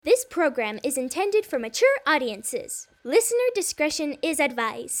program is intended for mature audiences. Listener discretion is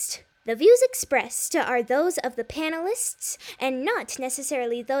advised. The views expressed are those of the panelists and not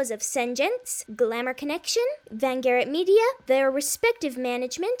necessarily those of Sengents, Glamour Connection, Van Garrett Media, their respective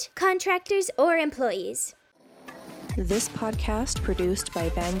management, contractors, or employees. This podcast produced by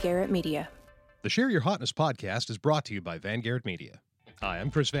Van Garrett Media. The Share Your Hotness podcast is brought to you by Van Garrett Media. Hi,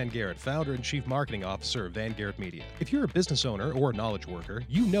 I'm Chris Van Garrett, founder and chief marketing officer of Van Garrett Media. If you're a business owner or a knowledge worker,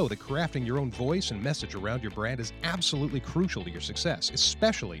 you know that crafting your own voice and message around your brand is absolutely crucial to your success,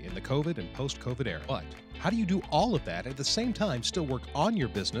 especially in the COVID and post-COVID era. But how do you do all of that at the same time still work on your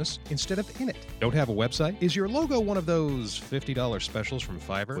business instead of in it? Don't have a website? Is your logo one of those $50 specials from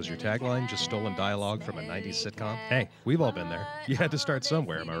Fiverr? Was your tagline just stolen dialogue from a 90s sitcom? Hey, we've all been there. You had to start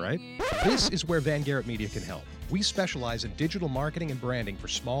somewhere, am I right? This is where Van Garrett Media can help. We specialize in digital marketing and branding for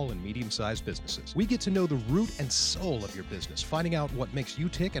small and medium-sized businesses. We get to know the root and soul of your business, finding out what makes you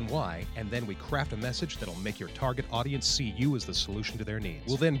tick and why, and then we craft a message that'll make your target audience see you as the solution to their needs.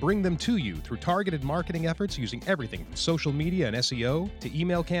 We'll then bring them to you through targeted marketing efforts using everything from social media and SEO to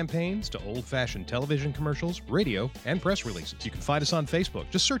email campaigns to old-fashioned television commercials, radio, and press releases. You can find us on Facebook.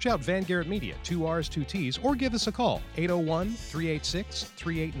 Just search out Van Garrett Media, 2 R's, 2 T's, or give us a call,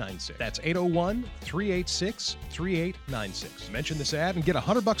 801-386-3896. That's 801-386-3896. Mention this ad and get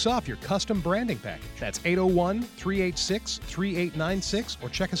 $100 off your custom branding package. That's 801-386-3896, or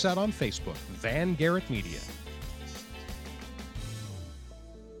check us out on Facebook, Van Garrett Media.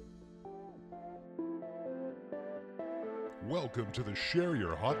 Welcome to the Share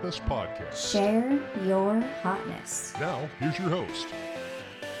Your Hotness podcast. Share your hotness. Now, here's your host,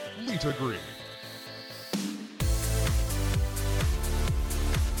 Lita Green.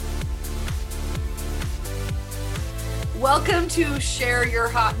 Welcome to Share Your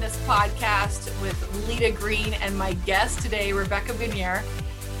Hotness podcast with Lita Green and my guest today, Rebekah Bernier.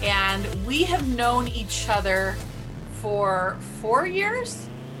 And we have known each other for 4 years.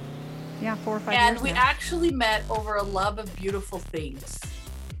 Yeah, 4 or 5 years. And we actually met over a love of beautiful things.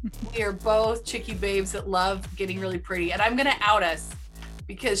 We are both chickie babes that love getting really pretty. And I'm going to out us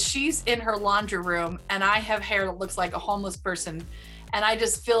because she's in her laundry room and I have hair that looks like a homeless person. And I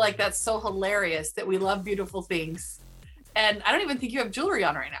just feel like that's so hilarious that we love beautiful things. And I don't even think you have jewelry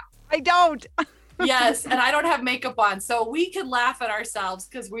on right now. I don't. Yes, and I don't have makeup on. So we can laugh at ourselves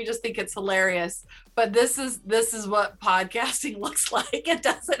because we just think it's hilarious. But this is what podcasting looks like. It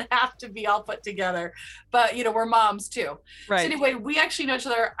doesn't have to be all put together. But, you know, we're moms too. Right. So anyway, we actually know each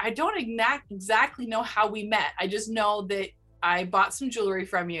other. I don't exactly know how we met. I just know that I bought some jewelry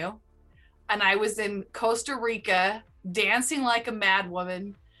from you. And I was in Costa Rica dancing like a mad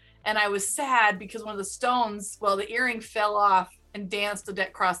woman. And I was sad because one of the stones, the earring fell off and danced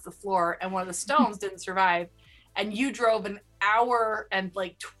across the floor, and one of the stones didn't survive. And you drove an hour and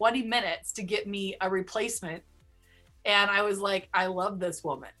like 20 minutes to get me a replacement. And I was like, I love this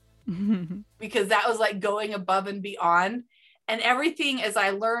woman because that was like going above and beyond. And everything, as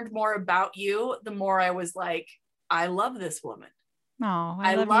I learned more about you, the more I was like, I love this woman. Oh,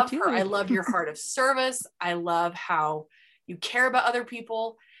 I love her. I love your heart of service. I love how you care about other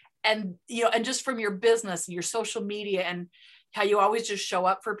people. And, you know, and just from your business and your social media and how you always just show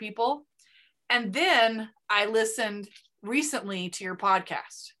up for people. And then I listened recently to your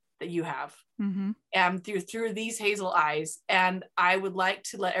podcast that you have and through these hazel eyes. And I would like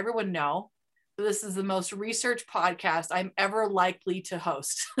to let everyone know that this is the most researched podcast I'm ever likely to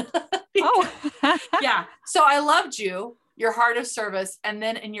host. Yeah. So I loved you, your heart of service. And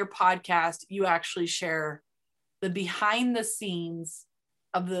then in your podcast, you actually share the behind the scenes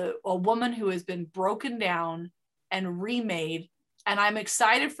of a woman who has been broken down and remade. And I'm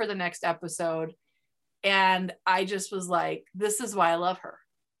excited for the next episode. And I just was like, this is why I love her.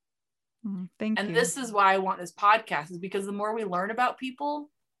 Thank you. And this is why I want this podcast, is because the more we learn about people,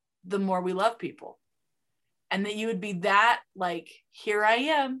 the more we love people. And that you would be that like, here I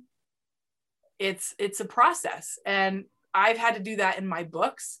am. It's a process. And I've had to do that in my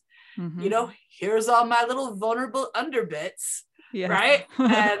books. You know, here's all my little vulnerable underbits. Yes. Right.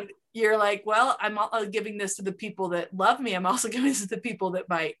 And you're like, well, I'm giving this to the people that love me. I'm also giving this to the people that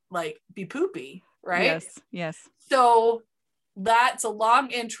might like be poopy. Right. Yes. So that's a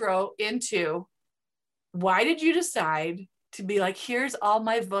long intro into why did you decide to be like, here's all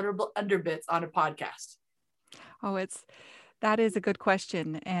my vulnerable underbits on a podcast? Oh, that is a good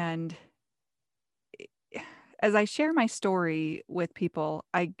question. And as I share my story with people,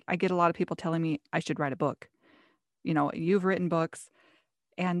 I get a lot of people telling me I should write a book. You know, you've written books,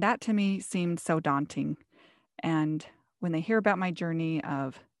 and that to me seemed so daunting. And when they hear about my journey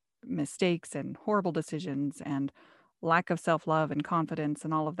of mistakes and horrible decisions and lack of self-love and confidence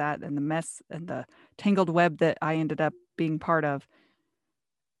and all of that, and the mess and the tangled web that I ended up being part of,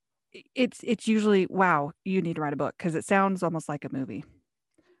 it's usually, wow, you need to write a book, because it sounds almost like a movie.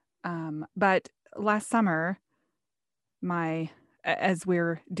 But last summer, as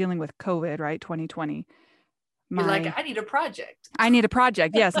we're dealing with COVID, right, 2020, You're like, I need a project. I need a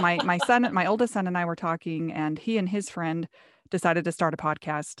project. Yes, my son, my oldest son, and I were talking, and he and his friend decided to start a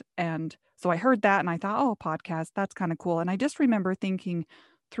podcast. And so I heard that, and I thought, oh, podcast, that's kind of cool. And I just remember thinking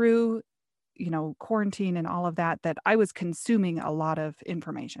through, quarantine and all of that, that I was consuming a lot of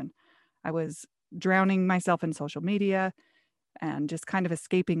information. I was drowning myself in social media and just kind of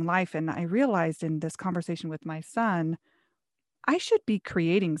escaping life. And I realized in this conversation with my son, I should be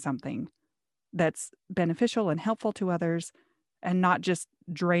creating something that's beneficial and helpful to others, and not just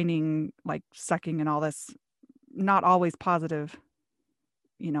draining, like sucking in all this not always positive,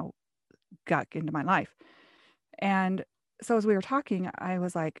 guck into my life. And so as we were talking, I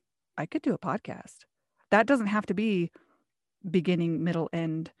was like, I could do a podcast. That doesn't have to be beginning, middle,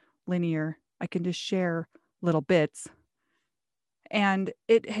 end, linear. I can just share little bits. And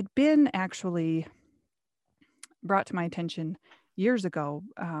it had been actually brought to my attention years ago,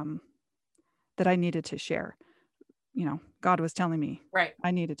 that I needed to share. God was telling me, right,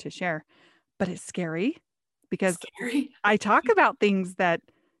 I needed to share. But it's scary because scary. I talk about things that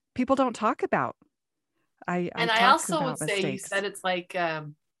people don't talk about. I also would mistakes. say you said it's like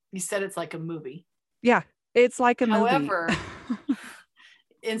a movie. Yeah, it's like a movie. However,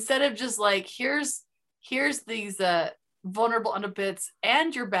 instead of just like, here's these vulnerable underbits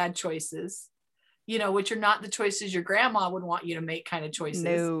and your bad choices, which are not the choices your grandma would want you to make kind of choices.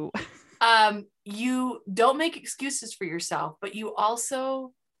 No. You don't make excuses for yourself, but you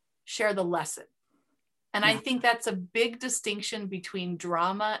also share the lesson. And I think that's a big distinction between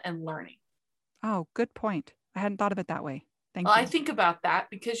drama and learning. Oh, good point. I hadn't thought of it that way. Thank you. I think about that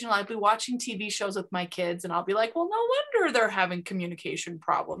because, I'd be watching TV shows with my kids and I'll be like, well, no wonder they're having communication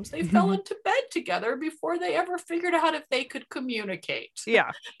problems. They fell into bed together before they ever figured out if they could communicate.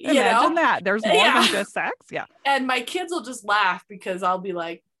 Yeah. Imagine that. There's more than just sex. Yeah. And my kids will just laugh because I'll be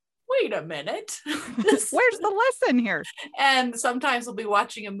like, wait a minute. Where's the lesson here? And sometimes we'll be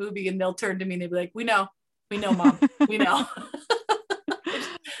watching a movie and they'll turn to me and they'll be like, we know, Mom, we know.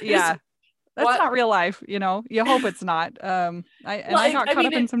 Yeah. That's not real life, you hope it's not. I got caught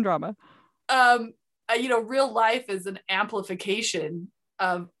up in some drama. Real life is an amplification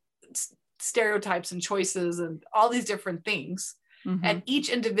of stereotypes and choices and all these different things. Mm-hmm. And each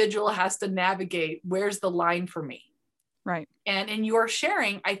individual has to navigate, where's the line for me? Right. And in your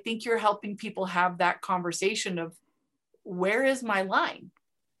sharing, I think you're helping people have that conversation of, where is my line?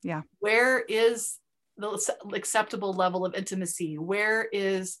 Yeah. Where is the acceptable level of intimacy? Where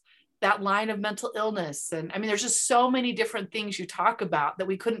is that line of mental illness? And there's just so many different things you talk about that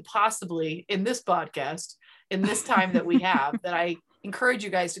we couldn't possibly in this podcast, in this time that we have, that I encourage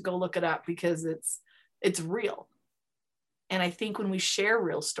you guys to go look it up because it's real. And I think when we share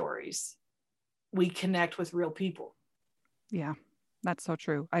real stories, we connect with real people. Yeah, that's so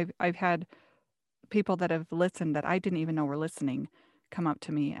true. I've had people that have listened that I didn't even know were listening come up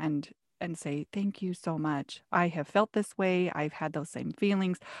to me and say, thank you so much. I have felt this way. I've had those same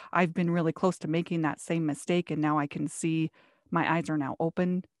feelings. I've been really close to making that same mistake. And now I can see my eyes are now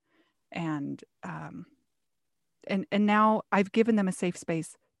open. And now I've given them a safe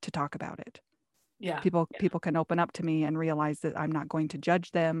space to talk about it. Yeah. People can open up to me and realize that I'm not going to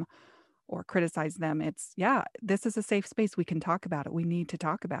judge them or criticize them. This is a safe space. We can talk about it. We need to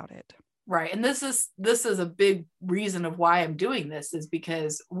talk about it. Right. And this is a big reason of why I'm doing this, is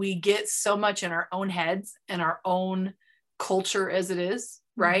because we get so much in our own heads and our own culture as it is,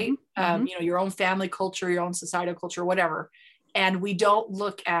 right? Mm-hmm. Your own family culture, your own societal culture, whatever. And we don't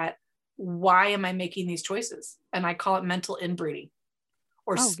look at, why am I making these choices? And I call it mental inbreeding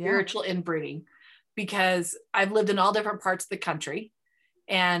or spiritual inbreeding, because I've lived in all different parts of the country.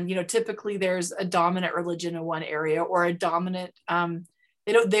 And, typically there's a dominant religion in one area, or a dominant,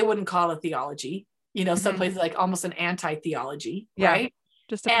 they wouldn't call it theology, some places like almost an anti-theology, right?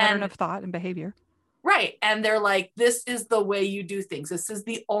 Just a pattern of thought and behavior. Right. And they're like, this is the way you do things. This is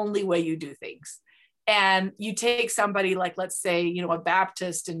the only way you do things. And you take somebody like, let's say, a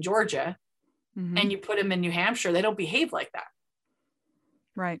Baptist in Georgia, and you put them in New Hampshire, they don't behave like that.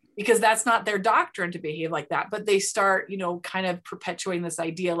 Right. Because that's not their doctrine to behave like that. But they start, kind of perpetuating this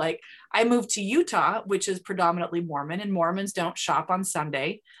idea. Like, I moved to Utah, which is predominantly Mormon, and Mormons don't shop on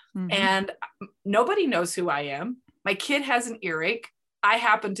Sunday. Mm-hmm. And nobody knows who I am. My kid has an earache. I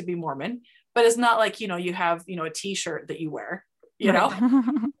happen to be Mormon, but it's not like, you have, a t-shirt that you wear,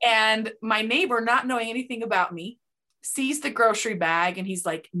 and my neighbor not knowing anything about me, sees the grocery bag and he's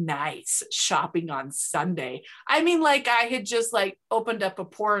like, nice, shopping on Sunday. I mean, like I had just like opened up a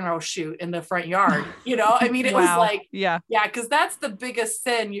porno shoot in the front yard, you know? I mean, it was like, yeah, because that's the biggest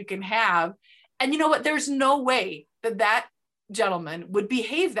sin you can have. And you know what? There's no way that that gentleman would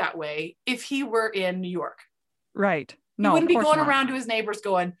behave that way if he were in New York. Right. No, he wouldn't be going around to his neighbors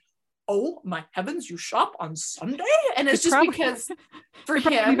going, oh my heavens, you shop on Sunday? And it's just because for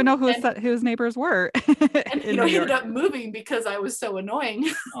him, didn't even know who his neighbors were. And you know, he ended up moving because I was so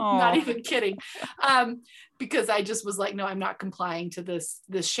annoying. Not even kidding. Because I just was like, no, I'm not complying to this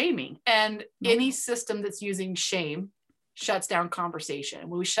shaming. And any system that's using shame shuts down conversation.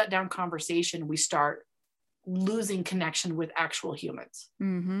 When we shut down conversation, we start losing connection with actual humans.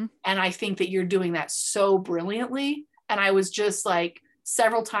 And I think that you're doing that so brilliantly. And I was just like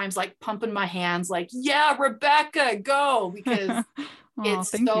several times like pumping my hands like, yeah, Rebekah, go, because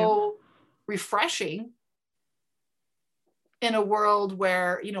it's so refreshing in a world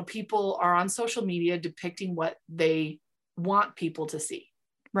where, you know, people are on social media depicting what they want people to see.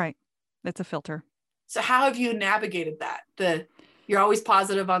 Right. It's a filter. So how have you navigated that? You're always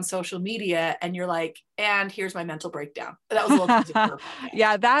positive on social media and you're like, and here's my mental breakdown. That was a little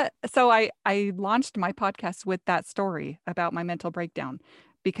yeah, so I launched my podcast with that story about my mental breakdown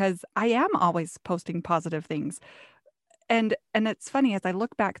because I am always posting positive things. And it's funny, as I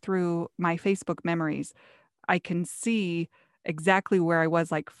look back through my Facebook memories, I can see exactly where I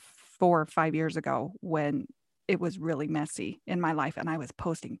was like 4 or 5 years ago when it was really messy in my life and I was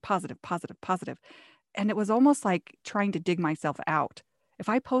posting positive. And it was almost like trying to dig myself out. If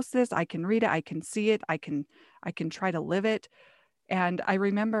I post this, I can read it, I can see it, I can try to live it. And I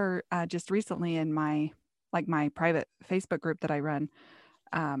remember just recently in my private Facebook group that I run,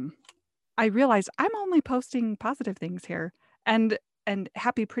 I realized I'm only posting positive things here and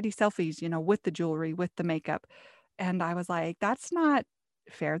happy, pretty selfies, you know, with the jewelry, with the makeup. And I was like, that's not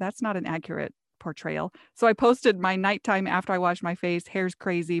fair. That's not an accurate portrayal. So I posted my nighttime after I washed my face, hair's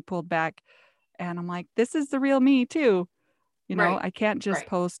crazy, pulled back. And I'm like, this is the real me too. You know, I can't just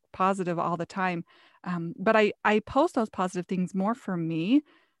post positive all the time. But I post those positive things more for me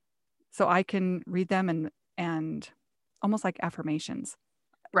so I can read them and almost like affirmations.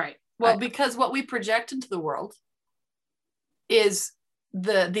 Right. Well, because what we project into the world is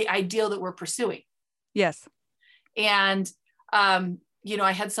the ideal that we're pursuing. Yes. And, you know,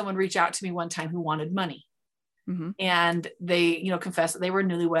 I had someone reach out to me one time who wanted money. And they, you know, confessed that they were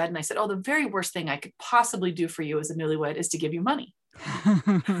newlywed. And I said, oh, the very worst thing I could possibly do for you as a newlywed is to give you money.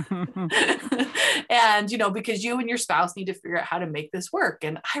 And, you know, because you and your spouse need to figure out how to make this work.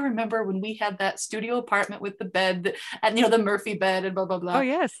 And I remember when we had that studio apartment with the bed and, you know, the Murphy bed and blah, blah, blah. Oh,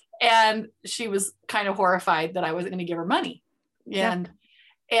 yes. And she was kind of horrified that I wasn't going to give her money. And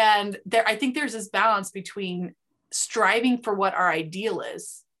there, I think there's this balance between striving for what our ideal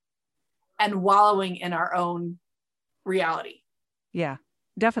is and wallowing in our own reality. Yeah,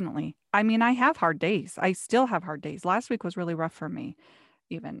 definitely. I mean, I have hard days. I still have hard days. Last week was really rough for me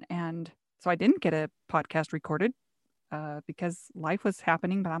even. And so I didn't get a podcast recorded because life was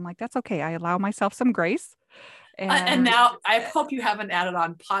happening, but I'm like, that's okay. I allow myself some grace. And now I hope you haven't added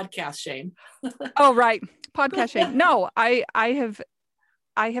on podcast shame. Oh, right. Podcast shame. No, I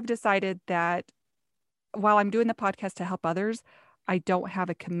have decided that while I'm doing the podcast to help others, I don't have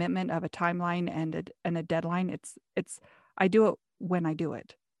a commitment of a timeline and a deadline. It's I do it when I do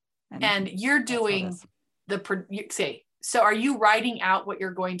it. And you're doing so are you writing out what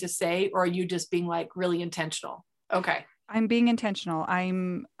you're going to say, or are you just being like really intentional? Okay. I'm being intentional.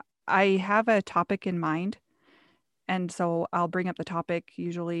 I have a topic in mind. And so I'll bring up the topic,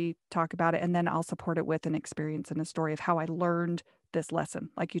 usually talk about it, and then I'll support it with an experience and a story of how I learned this lesson.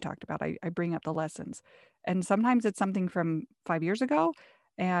 Like you talked about, I bring up the lessons. And sometimes it's something from 5 years ago.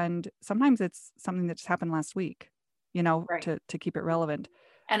 And sometimes it's something that just happened last week, you know, to keep it relevant.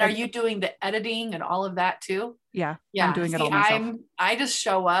 And are you doing the editing and all of that too? Yeah. I'm doing it all myself. I just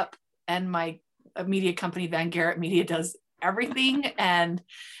show up and my media company, Van Garrett Media, does everything. And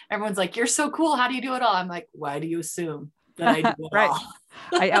everyone's like, you're so cool. How do you do it all? I'm like, why do you assume that I do it all?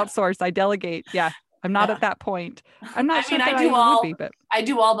 I outsource, I delegate. Yeah. I'm not at that point. I'm not sure I do all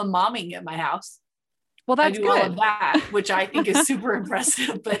the momming at my house. Well, that's good. All of that, which I think is super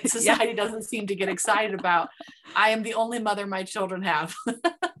impressive, but society doesn't seem to get excited about. I am the only mother my children have,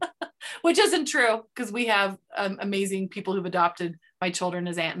 which isn't true because we have amazing people who've adopted my children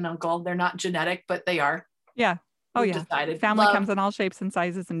as aunt and uncle. They're not genetic, but they are. Yeah. Oh, yeah. Family comes in all shapes and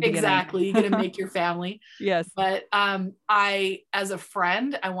sizes and DNA. Exactly. You're going to make your family. Yes. But I, as a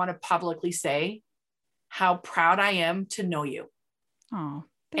friend, I want to publicly say how proud I am to know you. Oh,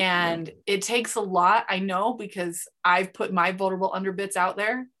 And it takes a lot, I know, because I've put my vulnerable underbits out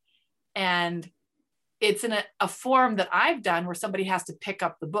there, and it's in a form that I've done where somebody has to pick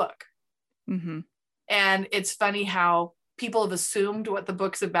up the book. Mm-hmm. And it's funny how people have assumed what the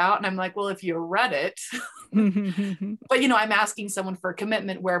book's about. And I'm like, well, if you read it, but I'm asking someone for a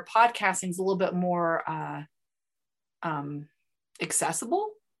commitment, where podcasting is a little bit more accessible.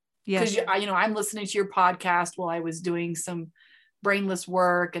 Yes. Because I'm listening to your podcast while I was doing some brainless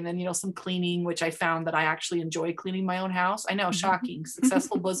work, and then some cleaning, which I found that I actually enjoy cleaning my own house. I know, shocking,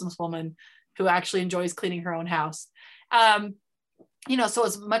 successful businesswoman who actually enjoys cleaning her own house. So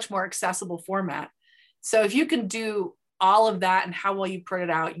it's a much more accessible format. So if you can do all of that and how well you put it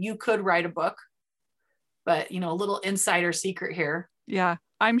out, you could write a book. But a little insider secret here. Yeah,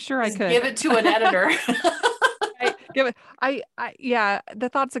 I'm sure I could give it to an editor. The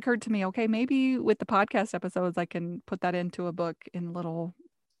thoughts occurred to me. Okay, maybe with the podcast episodes, I can put that into a book in little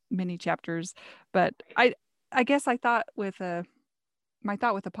mini chapters. But I guess my thought with a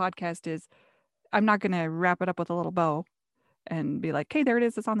podcast is, I'm not going to wrap it up with a little bow and be like, "Hey, there it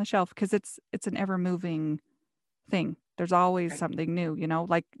is. It's on the shelf," because it's an ever moving thing. There's always something new.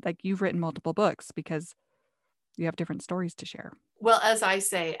 Like you've written multiple books because you have different stories to share. Well, as I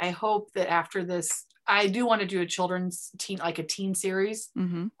say, I hope that after this, I do want to do a children's teen series,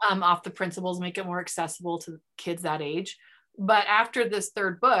 off the principles, make it more accessible to kids that age. But after this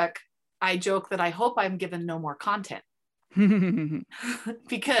third book, I joke that I hope I'm given no more content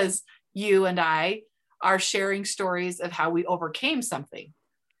because you and I are sharing stories of how we overcame something.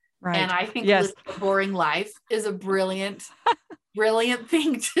 Right. And I think living a boring life is a brilliant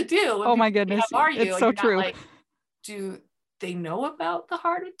thing to do. Oh my goodness. How are you? It's so true. Like, do they know about the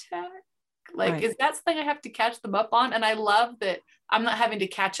heart attack? Like, right. Is that something I have to catch them up on? And I love that I'm not having to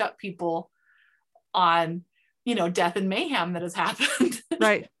catch up people on, death and mayhem that has happened.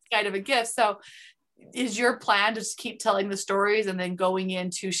 Right. It's kind of a gift. So is your plan to just keep telling the stories and then going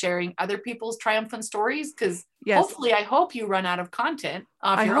into sharing other people's triumphant stories? Because hopefully, I hope you run out of content.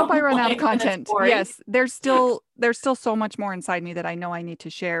 I hope I run out of content. Yes. There's still so much more inside me that I know I need to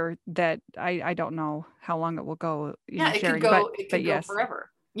share, that I don't know how long it will go. It sharing, could go forever.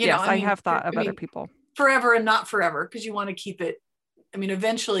 I have thought of other people. Forever and not forever, because you want to keep it.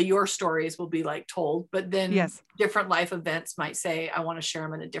 Eventually your stories will be told, but then different life events might say, I want to share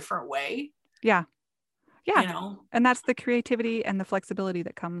them in a different way. Yeah. Yeah. And that's the creativity and the flexibility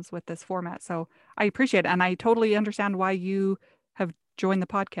that comes with this format. So I appreciate it. And I totally understand why you have joined the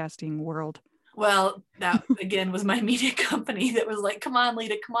podcasting world. Well, that again was my media company that was like, come on,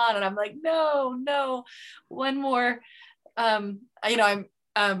 Lita, come on. And I'm like, no, one more.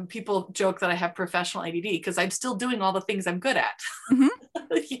 People joke that I have professional ADD because I'm still doing all the things I'm good at,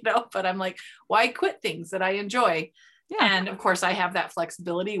 but I'm like, why quit things that I enjoy? Yeah. And of course I have that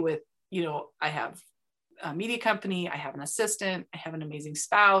flexibility with, I have a media company, I have an assistant, I have an amazing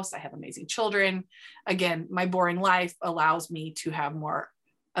spouse, I have amazing children. Again, my boring life allows me to have more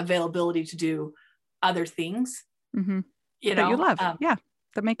availability to do other things, that you love.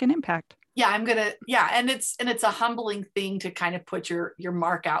 That make an impact. And it's a humbling thing to kind of put your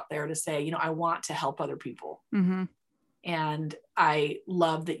mark out there to say, I want to help other people. And I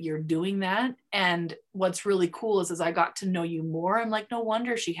love that you're doing that. And what's really cool is, as I got to know you more, I'm like, no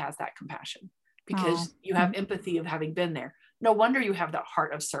wonder she has that compassion, because you have empathy of having been there. No wonder you have that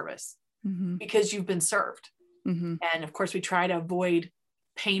heart of service, because you've been served. And of course we try to avoid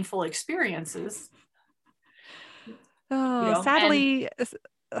painful experiences. Sadly,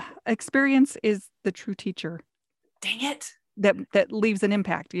 experience is the true teacher. Dang it. That leaves an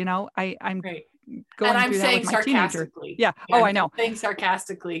impact. I'm Great. going and I'm through that saying with my sarcastically. Teenager. Yeah. I know. I'm saying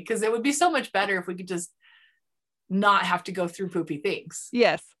sarcastically, because it would be so much better if we could just not have to go through poopy things.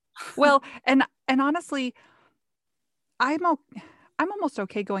 Yes. Well, and honestly, I'm almost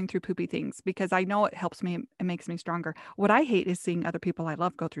okay going through poopy things, because I know it helps me. It makes me stronger. What I hate is seeing other people I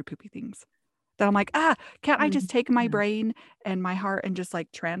love go through poopy things. That I'm like, can't I just take my brain and my heart and just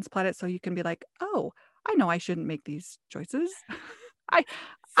transplant it so you can be like, oh, I know I shouldn't make these choices. I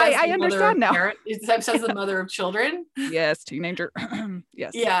understand now. Says the mother of children. Yes, teenager.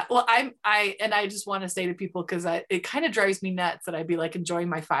 Yes. Yeah. Well, I just want to say to people, because it kind of drives me nuts that I'd be enjoying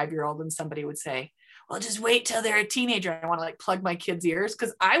my 5-year-old and somebody would say, well, just wait till they're a teenager. I want to plug my kids' ears,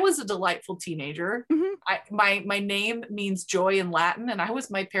 because I was a delightful teenager. My name means joy in Latin, and I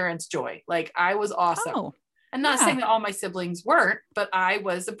was my parents' joy. I was awesome. Oh, I'm not saying that all my siblings weren't, but I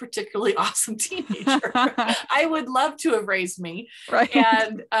was a particularly awesome teenager. I would love to have raised me. Right.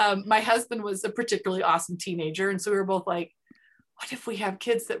 And my husband was a particularly awesome teenager. And so we were both like, what if we have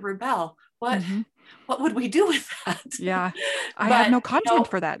kids that rebel? What? what would we do with that? Yeah. I But, have no you content know,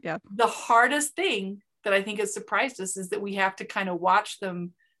 for that. Yeah. the hardest thing that I think has surprised us is that we have to kind of watch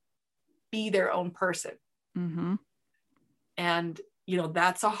them be their own person. Mm-hmm. And, you know,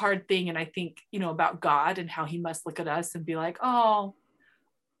 that's a hard thing. And I think, you know, about God and how he must look at us and be like, oh,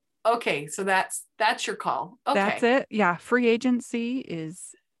 okay, so that's your call. Okay. That's it. Yeah. Free agency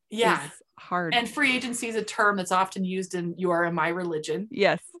is hard. And free agency is a term that's often used in your and my religion.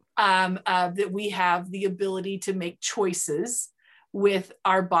 Yes. That we have the ability to make choices with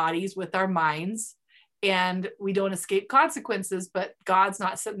our bodies, with our minds, and we don't escape consequences, but God's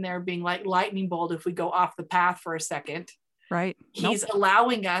not sitting there being like lightning bolt if we go off the path for a second. Right. He's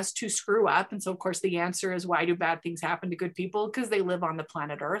allowing us to screw up. And so of course the answer is, why do bad things happen to good people? Because they live on the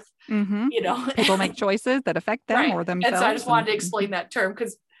planet Earth. Mm-hmm. You know, people make choices that affect them right. or themselves. And so I just wanted to explain that term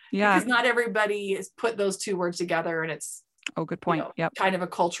because not everybody has put those two words together, and it's good point. You know, yep. kind of a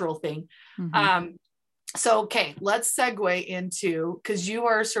cultural thing. Mm-hmm. So, okay, let's segue into, because you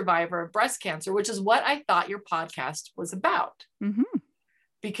are a survivor of breast cancer, which is what I thought your podcast was about. Mm-hmm.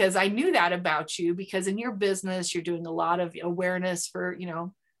 Because I knew that about you, because in your business, you're doing a lot of awareness for, you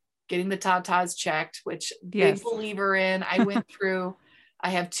know, getting the tatas checked, which big believer in. I went through,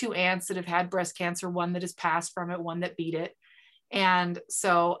 I have 2 aunts that have had breast cancer, one that has passed from it, one that beat it. And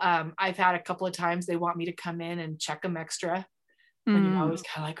so I've had a couple of times they want me to come in and check them extra. And you know, I was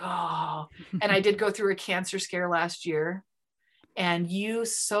kind of like, oh, and I did go through a cancer scare last year, and you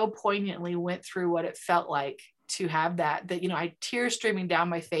so poignantly went through what it felt like to have that, you know, I tears streaming down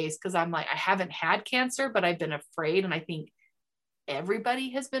my face, because I'm like, I haven't had cancer, but I've been afraid. And I think everybody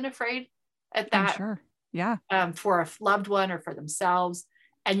has been afraid at that. I'm sure. Yeah. For a loved one or for themselves.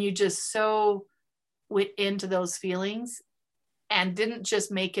 And you just so went into those feelings and didn't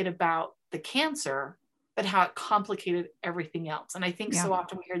just make it about the cancer, but how it complicated everything else. And I think so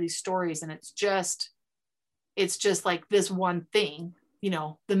often we hear these stories and it's just like this one thing, you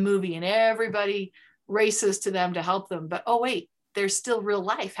know, the movie, and everybody races to them to help them. But, oh, wait, there's still real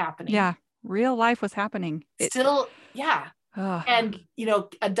life happening. Yeah. Real life was happening. And, you know,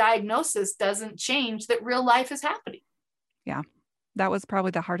 a diagnosis doesn't change that real life is happening. Yeah. That was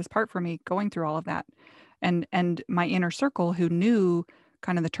probably the hardest part for me, going through all of that. And my inner circle, who knew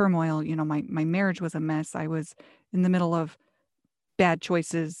kind of the turmoil, you know, my marriage was a mess. I was in the middle of bad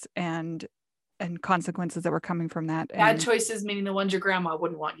choices and consequences that were coming from that. Bad choices, meaning the ones your grandma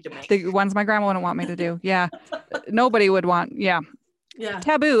wouldn't want you to make. The ones my grandma wouldn't want me to do. Yeah. Nobody would want. Yeah. Yeah.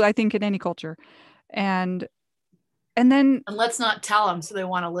 Taboo, I think, in any culture. And then. And let's not tell them, so they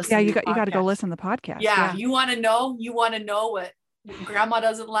want to listen. Yeah. You got to go listen to the podcast. Yeah. You want to know what grandma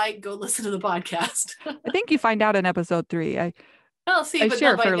doesn't like, go listen to the podcast. I think you find out in episode 3. I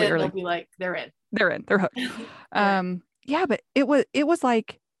share it fairly early. They'll be like, they're in. They're hooked. Yeah, but it was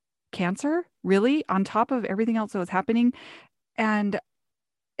like cancer, really, on top of everything else that was happening. And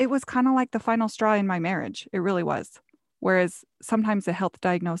it was kind of like the final straw in my marriage. It really was. Whereas sometimes a health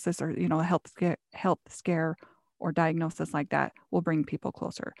diagnosis, or, you know, a health scare or diagnosis like that will bring people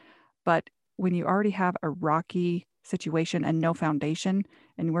closer. But when you already have a rocky situation and no foundation,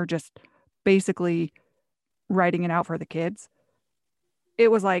 and we're just basically writing it out for the kids, it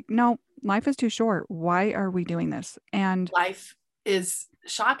was like, no, life is too short. Why are we doing this? And life is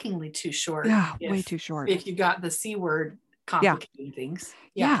shockingly too short. Yeah, way too short. If you got the C word complicating things.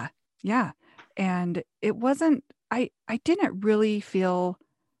 Yeah. And it wasn't, I didn't really feel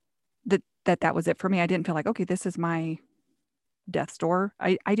that was it for me. I didn't feel like, okay, this is my death's door.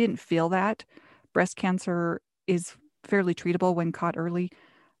 I didn't feel that. Breast cancer is fairly treatable when caught early.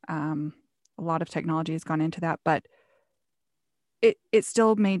 A lot of technology has gone into that, but it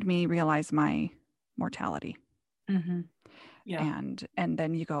still made me realize my mortality. Mm-hmm. Yeah. And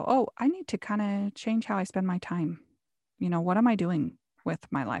then you go, oh, I need to kind of change how I spend my time. You know, what am I doing with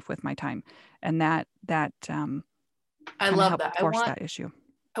my life, with my time? And that I love that. Force that issue.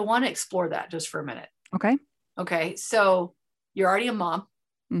 I want to explore that just for a minute. Okay. So you're already a mom,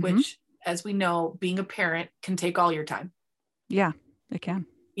 mm-hmm. which, as we know, being a parent can take all your time. Yeah, it can.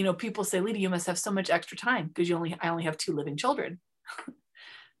 You know, people say, Lita, you must have so much extra time because I only have 2 living children.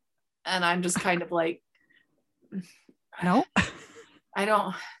 And I'm just kind of like, no,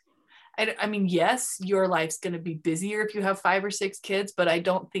 I mean, yes, your life's going to be busier if you have 5 or 6 kids, but I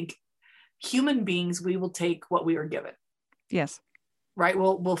don't think human beings, we will take what we are given. Yes. Right.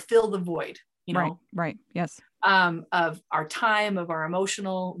 We'll fill the void, you know, right. Yes. Of our time, of our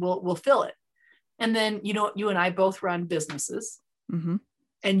emotional, we'll fill it. And then, you know, you and I both run businesses, mm-hmm.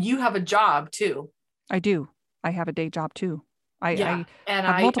 and you have a job too. I do. I have a day job too. I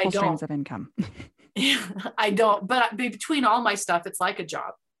have multiple streams of income. I don't, but between all my stuff, it's like a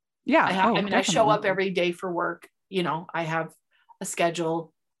job. Yeah. I show up definitely. every day for work. You know, I have a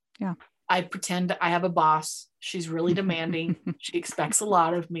schedule. Yeah. I pretend I have a boss. She's really demanding. She expects a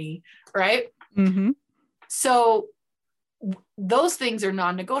lot of me, right? Mm-hmm. So those things are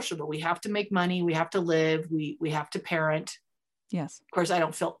non-negotiable. We have to make money. We have to live. We have to parent. Yes. Of course, I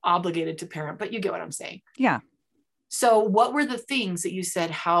don't feel obligated to parent, but you get what I'm saying. Yeah. So what were the things that you said,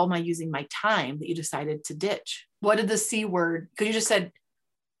 how am I using my time, that you decided to ditch? What did the C word, because you just said,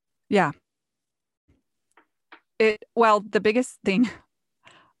 Yeah. Well, the biggest thing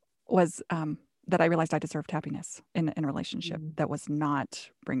was that I realized I deserved happiness in a relationship that was not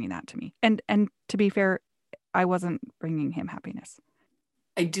bringing that to me. And to be fair, I wasn't bringing him happiness.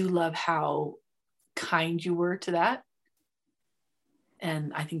 I do love how kind you were to that.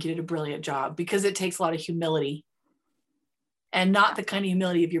 And I think you did a brilliant job, because it takes a lot of humility, and not the kind of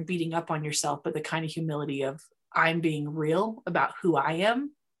humility of you're beating up on yourself, but the kind of humility of I'm being real about who I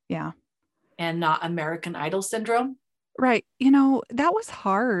am. Yeah. And not American Idol syndrome. Right. You know, that was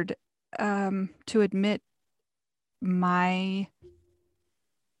hard to admit my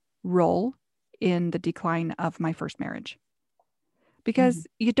role in the decline of my first marriage, because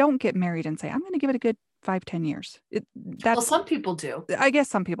you don't get married and say, I'm going to give it a good 5-10 years. Well, some people do. I guess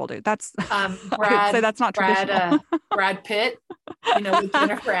some people do. That's I would say that's not Brad, traditional. Brad Pitt, you know, with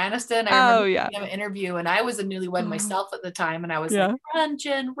Jennifer Aniston. I remember yeah. an interview, and I was a newlywed myself at the time, and I was Yeah. like, run,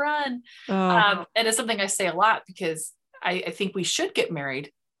 Jen, run. Oh. And it's something I say a lot, because I think we should get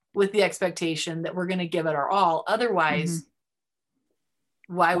married with the expectation that we're going to give it our all. Otherwise,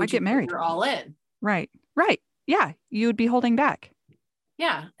 why would you get married? You're all in. Right. Yeah. You would be holding back.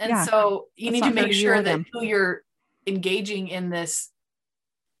 Yeah. And so you need to make sure that who you're engaging in this,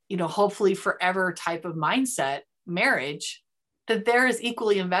 you know, hopefully forever type of mindset marriage, that they're as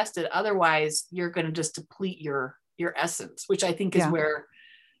equally invested. Otherwise, you're going to just deplete your essence, which I think is where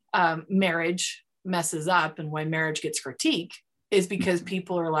marriage messes up, and why marriage gets critique is because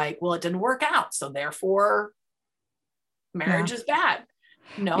people are like, well, it didn't work out, so therefore marriage is bad.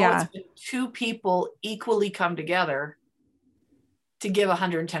 No, it's when two people equally come together to give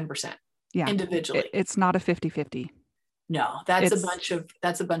 110% individually. It's not a 50-50. No, that's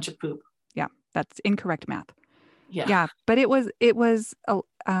a bunch of poop. Yeah, that's incorrect math. Yeah. But it was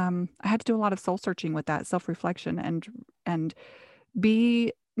I had to do a lot of soul searching with that, self-reflection, and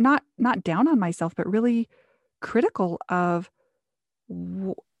be not down on myself, but really critical of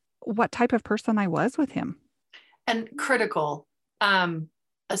what type of person I was with him. And critical,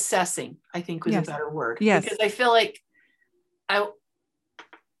 assessing, I think was a better word. Yes. Because I feel like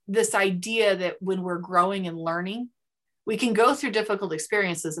this idea that when we're growing and learning, we can go through difficult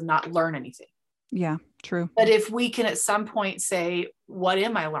experiences and not learn anything. Yeah, true. But if we can at some point say, what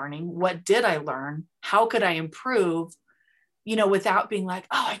am I learning? What did I learn? How could I improve? You know, without being like,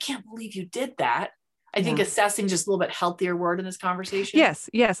 oh, I can't believe you did that. I think assessing just a little bit healthier word in this conversation. Yes,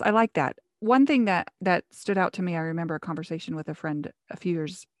 I like that. One thing that stood out to me, I remember a conversation with a friend a few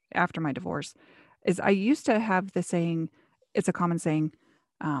years after my divorce, is I used to have the saying, it's a common saying,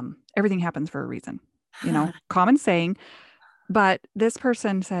 everything happens for a reason, you know, common saying. But this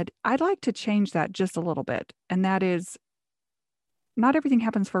person said, I'd like to change that just a little bit. And that is, not everything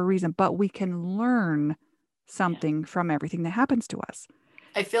happens for a reason, but we can learn something from everything that happens to us.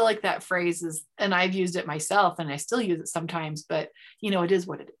 I feel like that phrase is, and I've used it myself and I still use it sometimes, but you know, it is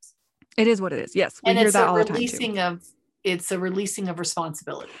what it is. It is what it is. Yes. We hear that all the time too. It's a releasing of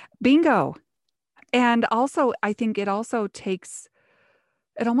responsibility. Bingo. And also, I think it almost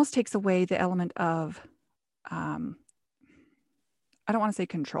takes away the element of, I don't want to say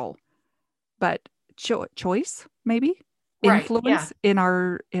control, but choice, maybe influence in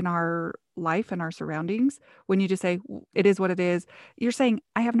our life and our surroundings. When you just say it is what it is, you're saying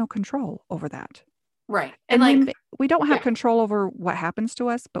I have no control over that. Right. And we don't have control over what happens to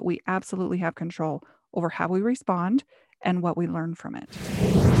us, but we absolutely have control over how we respond and what we learn from it.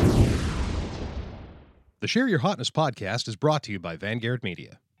 The Share Your Hotness podcast is brought to you by Vanguard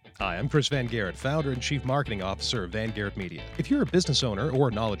Media. Hi, I'm Chris Van Garrett, founder and chief marketing officer of Vanguard Media. If you're a business owner or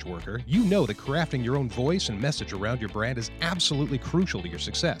a knowledge worker, you know that crafting your own voice and message around your brand is absolutely crucial to your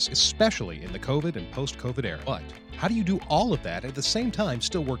success, especially in the COVID and post-COVID era. But how do you do all of that at the same time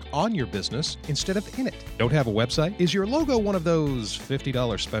still work on your business instead of in it? Don't have a website? Is your logo one of those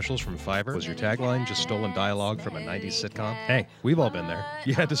 $50 specials from Fiverr? Was your tagline just stolen dialogue from a 90s sitcom? Hey, we've all been there.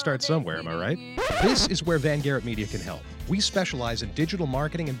 You had to start somewhere, am I right? This is where Vanguard Media can help. We specialize in digital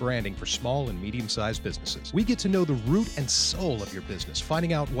marketing and branding for small and medium-sized businesses. We get to know the root and soul of your business,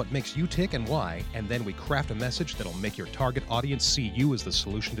 finding out what makes you tick and why, and then we craft a message that'll make your target audience see you as the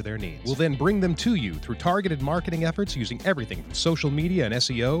solution to their needs. We'll then bring them to you through targeted marketing efforts using everything from social media and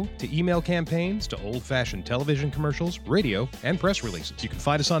SEO to email campaigns to old-fashioned television commercials, radio, and press releases. You can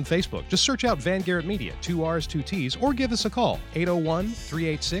find us on Facebook. Just search out Van Garrett Media, 2 R's, 2 T's, or give us a call,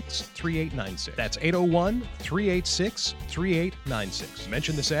 801-386-3896. That's 801-386-3896.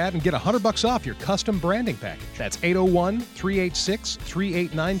 Mention this ad and get $100 off your custom branding package. That's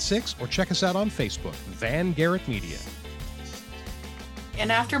 801-386-3896, or check us out on Facebook, Van Garrett Media.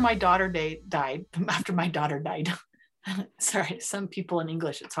 And after my daughter died, sorry, some people in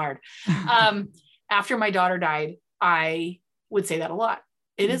English, it's hard. After my daughter died, I would say that a lot.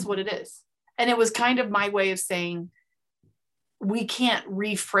 It is what it is. And it was kind of my way of saying, we can't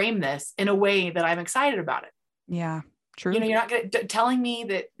reframe this in a way that I'm excited about it. Yeah, true. You're not telling me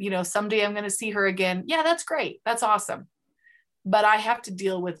that, someday I'm going to see her again. Yeah, that's great. That's awesome. But I have to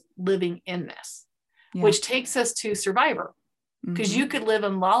deal with living in this, which takes us to Survivor. Because you could live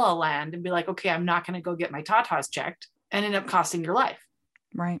in La La Land and be like, okay, I'm not going to go get my tatas checked, and end up costing your life.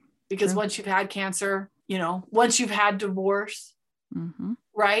 Right. Because once you've had cancer, once you've had divorce,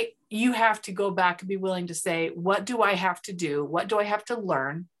 right, you have to go back and be willing to say, what do I have to do? What do I have to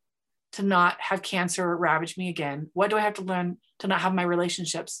learn to not have cancer ravage me again? What do I have to learn to not have my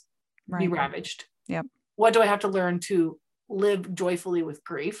relationships be ravaged? Yep. What do I have to learn to live joyfully with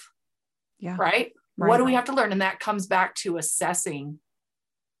grief? Yeah. Right? What do we have to learn? And that comes back to assessing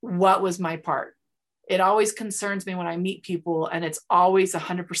what was my part. It always concerns me when I meet people, and it's always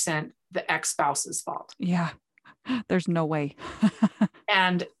 100% the ex-spouse's fault. Yeah. There's no way.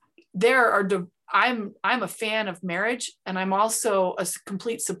 And I'm a fan of marriage, and I'm also a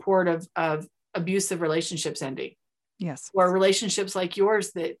complete support of abusive relationships ending. Yes. Or relationships like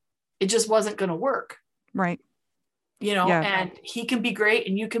yours that it just wasn't going to work. Right. And he can be great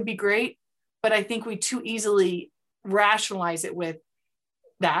and you can be great, but I think we too easily rationalize it with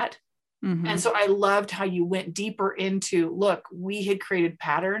that. And so I loved how you went deeper into, look, we had created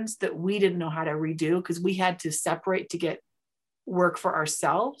patterns that we didn't know how to redo because we had to separate to get work for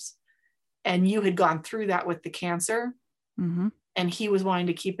ourselves. And you had gone through that with the cancer, and he was wanting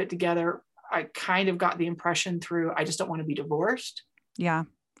to keep it together. I kind of got the impression through, I just don't want to be divorced. Yeah.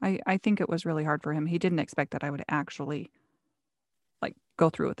 I think it was really hard for him. He didn't expect that I would actually go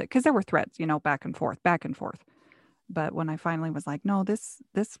through with it, because there were threats, back and forth. But when I finally was like, no, this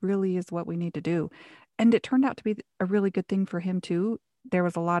really is what we need to do. And it turned out to be a really good thing for him too. There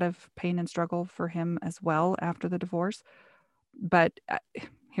was a lot of pain and struggle for him as well after the divorce. But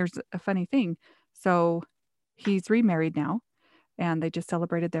here's a funny thing. So he's remarried now, and they just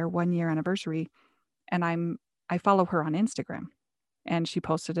celebrated their 1-year anniversary. And I follow her on Instagram, and she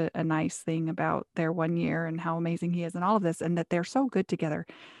posted a nice thing about their 1 year and how amazing he is and all of this, and that they're so good together.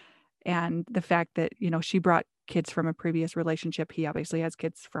 And the fact that, she brought kids from a previous relationship. He obviously has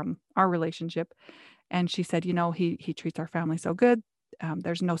kids from our relationship. And she said, he treats our family so good.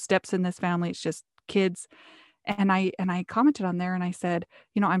 There's no steps in this family. It's just kids. And I commented on there, and I said,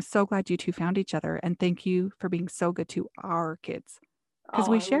 I'm so glad you two found each other, and thank you for being so good to our kids, because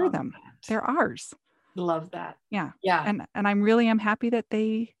we share them. They're ours. Love that. Yeah. Yeah. And I'm happy that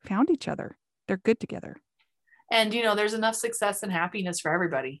they found each other. They're good together. And, there's enough success and happiness for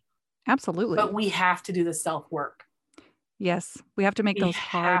everybody. Absolutely. But we have to do the self-work. Yes. We have to make those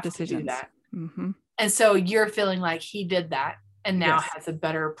hard decisions. And so you're feeling like he did that and now has a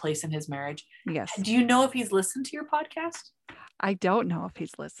better place in his marriage. Yes. Do you know if he's listened to your podcast? I don't know if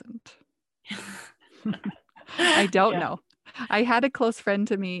he's listened. I don't know. I had a close friend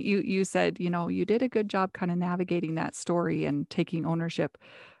to me. You said, you did a good job kind of navigating that story and taking ownership.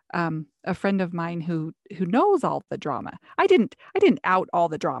 A friend of mine who knows all the drama. I didn't out all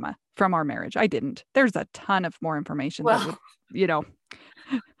the drama from our marriage. I didn't. There's a ton of more information that would,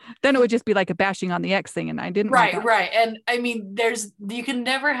 then it would just be like a bashing on the ex thing. And I didn't. Right. And I mean, you can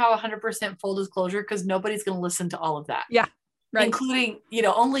never have 100% full disclosure, because nobody's going to listen to all of that. Yeah. Right. Including,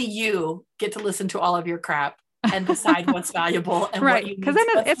 only you get to listen to all of your crap and decide what's valuable and what you need. Because then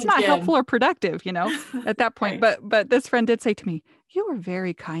it's not helpful or productive, at that point. Right. But this friend did say to me, you were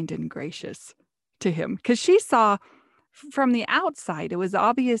very kind and gracious to him, because she saw from the outside, it was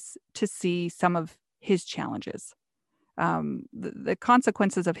obvious to see some of his challenges. The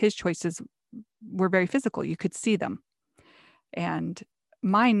consequences of his choices were very physical. You could see them. And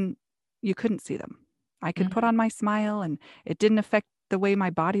mine, you couldn't see them. I could put on my smile, and it didn't affect the way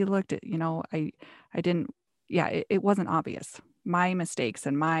my body looked. I didn't, it wasn't obvious. My mistakes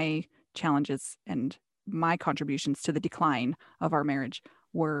and my challenges and my contributions to the decline of our marriage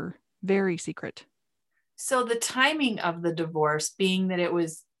were very secret. So the timing of the divorce, being that it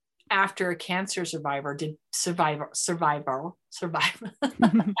was after a cancer survivor survive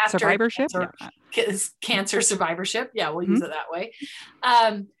after Survivorship. cancer survivorship. Yeah, we'll use it that way.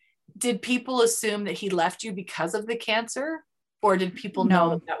 Did people assume that he left you because of the cancer, or did people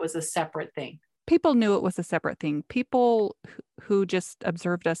know that was a separate thing? People knew it was a separate thing. People who just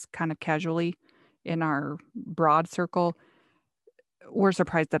observed us kind of casually in our broad circle were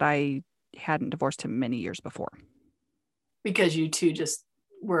surprised that I hadn't divorced him many years before. Because you two just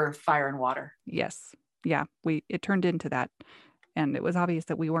were fire and water. Yes. Yeah. It turned into that. And it was obvious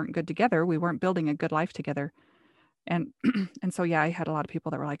that we weren't good together. We weren't building a good life together. And so, yeah, I had a lot of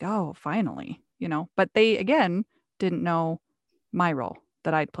people that were like, oh, finally, but they, again, didn't know my role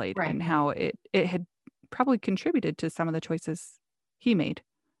that I'd played and how it had probably contributed to some of the choices he made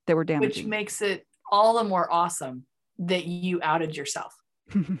that were damaging. Which makes it all the more awesome that you outed yourself.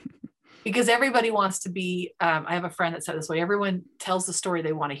 Because everybody wants to be, I have a friend that said this way, everyone tells the story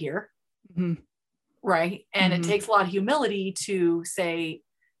they want to hear. Right. And it takes a lot of humility to say,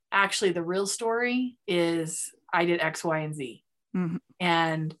 actually, the real story is I did X, Y, and Z.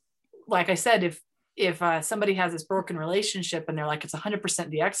 And like I said, if somebody has this broken relationship and they're like, it's 100%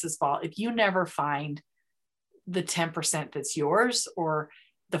 the ex's fault, if you never find the 10% that's yours or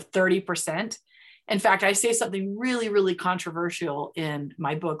the 30%. In fact, I say something really, really controversial in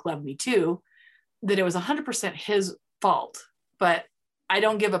my book, Love Me Too, that it was 100% his fault, but I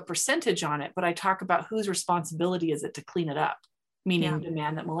don't give a percentage on it, but I talk about whose responsibility is it to clean it up, meaning the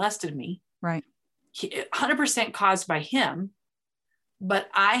man that molested me. Right. 100% caused by him, but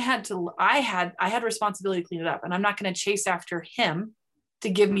I had responsibility to clean it up, and I'm not going to chase after him to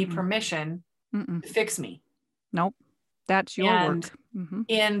give me permission to fix me. Nope. That's your work.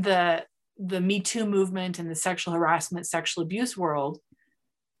 In the Me Too movement and the sexual harassment, sexual abuse world,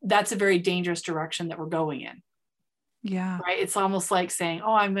 that's a very dangerous direction that we're going in. Yeah. Right. It's almost like saying,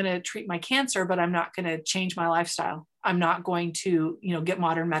 oh, I'm going to treat my cancer, but I'm not going to change my lifestyle. I'm not going to, get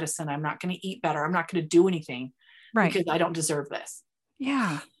modern medicine. I'm not going to eat better. I'm not going to do anything because I don't deserve this.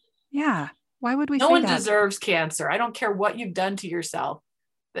 Yeah. Yeah. Why would we say that? No one deserves cancer. I don't care what you've done to yourself.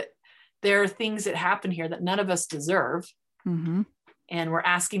 But there are things that happen here that none of us deserve. And we're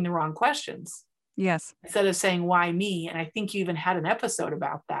asking the wrong questions. Yes. Instead of saying, why me? And I think you even had an episode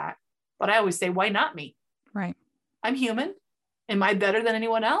about that. But I always say, why not me? Right. I'm human. Am I better than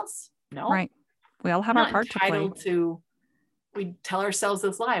anyone else? No. Right. We all have our part to play. We tell ourselves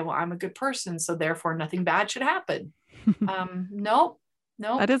this lie. Well, I'm a good person, so therefore nothing bad should happen. No.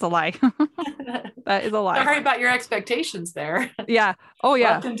 That is a lie. That is a lie. Sorry about your expectations there. Yeah. Oh,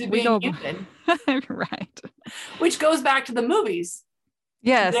 yeah. Welcome to being human. Right. Which goes back to the movies.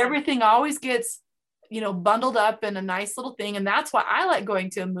 Yes. Everything always gets, bundled up in a nice little thing. And that's why I like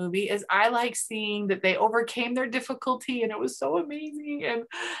going to a movie, is I like seeing that they overcame their difficulty and it was so amazing.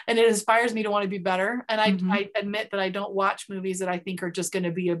 And it inspires me to want to be better. And I admit that I don't watch movies that I think are just going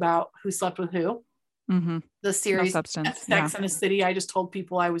to be about who slept with who. The series Sex and the City, I just told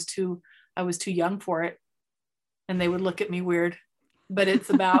people I was too young for it. And they would look at me weird, but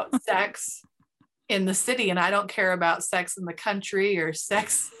it's about sex in the city. And I don't care about sex in the country or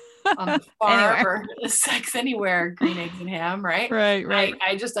sex on the farm or sex anywhere, green eggs and ham. Right.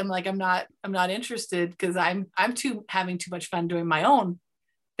 I'm not interested because I'm having too much fun doing my own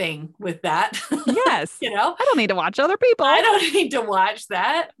thing with that. Yes. I don't need to watch other people. I don't need to watch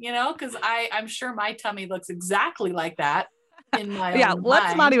that, because I'm sure my tummy looks exactly like that in my own let's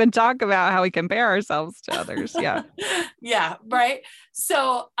mind. not even talk about how we compare ourselves to others. Yeah. Yeah. Right.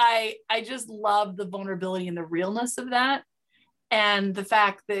 So I just love the vulnerability and the realness of that. And the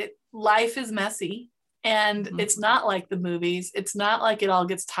fact that life is messy and it's not like the movies. It's not like it all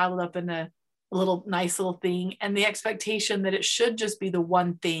gets titled up in a nice little thing. And the expectation that it should just be the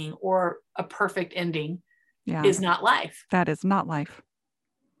one thing or a perfect ending is not life. That is not life.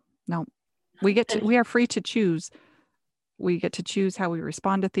 No, we are free to choose. We get to choose how we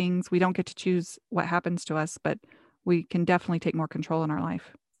respond to things. We don't get to choose what happens to us, but we can definitely take more control in our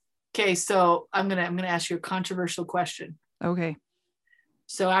life. Okay. So I'm going to ask you a controversial question. Okay.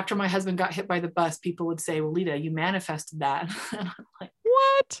 So after my husband got hit by the bus, people would say, well, Lita, you manifested that. And I'm like,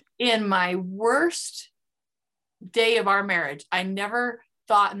 what? In my worst day of our marriage, I never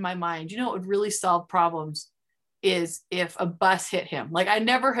thought in my mind, what would really solve problems is if a bus hit him. Like I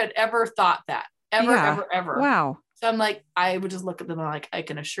never had ever thought that ever. Wow. So I'm like, I would just look at them and I'm like, I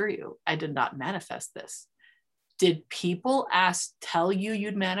can assure you, I did not manifest this. Did people tell you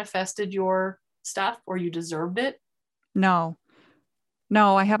you'd manifested your stuff or you deserved it? No,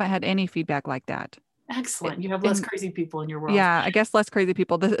 I haven't had any feedback like that. Excellent. You have less crazy people in your world. Yeah, I guess less crazy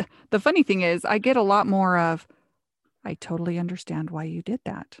people. The funny thing is I get a lot more of, I totally understand why you did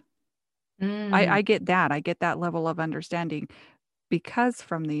that. I get that. I get that level of understanding because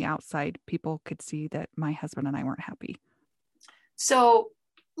from the outside, people could see that my husband and I weren't happy. So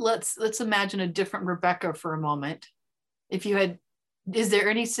let's imagine a different Rebekah for a moment. Is there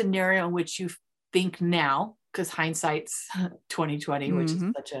any scenario in which you think now, because hindsight's 2020, which is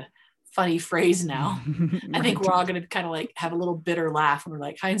such a funny phrase now. I think we're all going to kind of like have a little bitter laugh when we're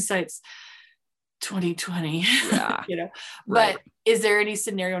like, hindsight's 2020, Yeah. you know, Right. but is there any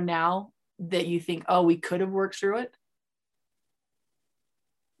scenario now that you think, oh, we could have worked through it?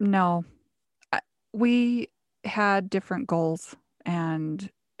 No, we had different goals, and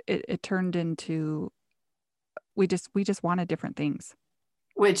it turned into, we just wanted different things.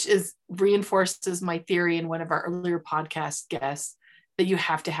 Which reinforces my theory in one of our earlier podcast guests that you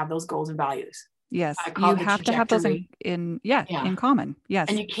have to have those goals and values. Yes, you have to have those in common. Yes.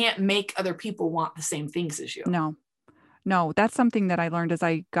 And you can't make other people want the same things as you. No, that's something that I learned as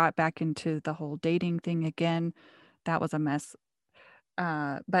I got back into the whole dating thing again. That was a mess.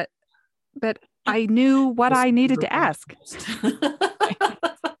 But I knew what I needed to ask.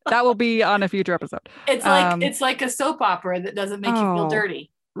 That will be on a future episode. It's like a soap opera that doesn't make you feel dirty.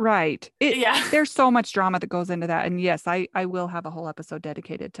 Right. There's so much drama that goes into that. And yes, I will have a whole episode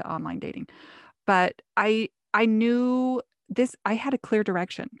dedicated to online dating. But I knew this, I had a clear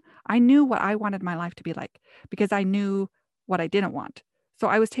direction. I knew what I wanted my life to be like because I knew what I didn't want. So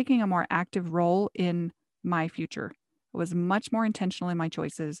I was taking a more active role in my future. I was much more intentional in my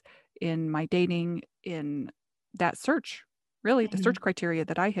choices, in my dating, in that search, really the search criteria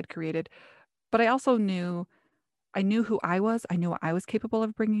that I had created. But I also knew who I was. I knew what I was capable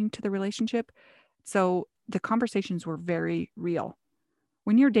of bringing to the relationship. So the conversations were very real.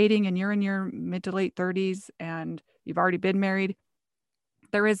 When you're dating and you're in your mid to late 30s and you've already been married,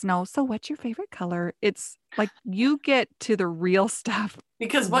 there is no, so what's your favorite color? It's like you get to the real stuff.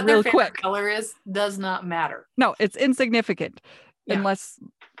 Because what their favorite color is does not matter. No, it's insignificant unless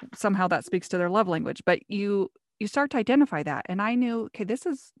somehow that speaks to their love language. But you start to identify that. And I knew, okay,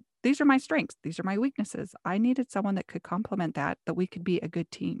 these are my strengths. These are my weaknesses. I needed someone that could complement that we could be a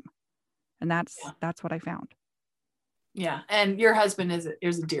good team. And that's what I found. Yeah. And your husband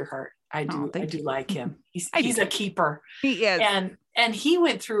is a dear heart. I do like him. He's a keeper. He is. And he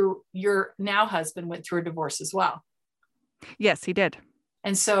your now husband went through a divorce as well. Yes, he did.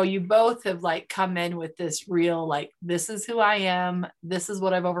 And so you both have like come in with this real, like, this is who I am. This is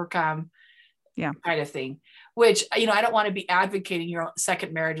what I've overcome. Yeah. Kind of thing, which, I don't want to be advocating your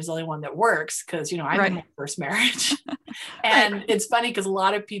second marriage is the only one that works. Cause I'm in my first marriage. And it's funny because a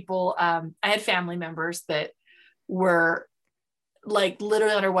lot of people, I had family members that were like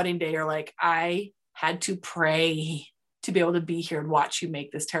literally on our wedding day are like, I had to pray to be able to be here and watch you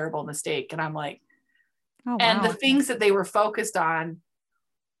make this terrible mistake. And I'm like, oh, wow. And the things that they were focused on,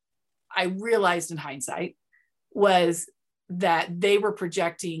 I realized in hindsight was that they were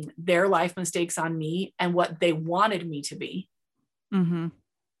projecting their life mistakes on me and what they wanted me to be. Mm-hmm.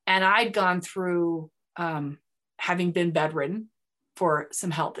 And I'd gone through having been bedridden for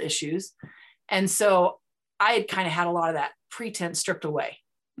some health issues. And so I had kind of had a lot of that pretense stripped away.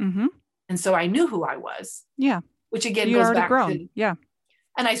 Mm-hmm. And so I knew who I was. Yeah. Which again goes back to, yeah.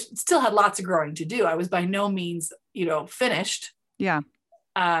 And I still had lots of growing to do. I was by no means, finished. Yeah.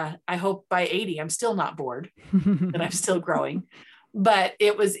 I hope by 80, I'm still not bored and I'm still growing. But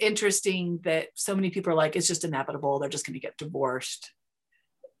it was interesting that so many people are like, it's just inevitable. They're just going to get divorced.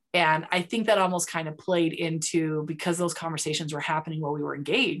 And I think that almost kind of played into, because those conversations were happening while we were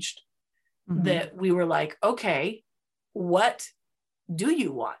engaged, that we were like, okay, what do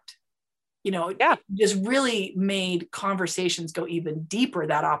you want? It just really made conversations go even deeper,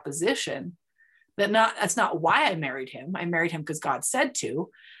 that opposition. That's not why I married him. I married him because God said to,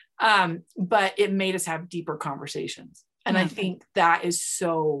 but it made us have deeper conversations. And I think that is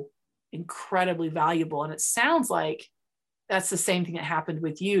so incredibly valuable. And it sounds like that's the same thing that happened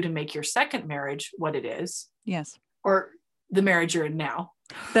with you to make your second marriage what it is. Yes. Or the marriage you're in now.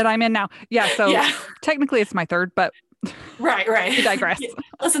 That I'm in now. Yeah. So technically it's my third, but right. I digress.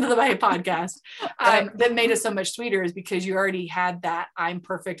 Listen to my podcast. That made it so much sweeter is because you already had that I'm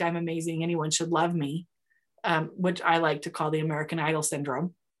perfect, I'm amazing, anyone should love me, which I like to call the American Idol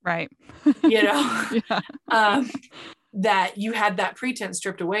syndrome. Right. That you had that pretense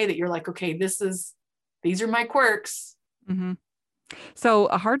stripped away, that you're like, okay, these are my quirks. Mm-hmm. So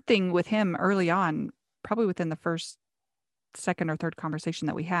a hard thing with him early on, probably within the first, second or third conversation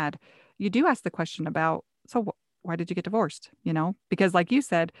that we had, you do ask the question about, so why did you get divorced? Because like you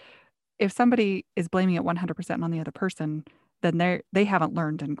said, if somebody is blaming it 100% on the other person, then they haven't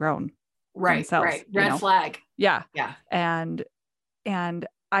learned and grown themselves. Right. Red flag. Yeah. Yeah. And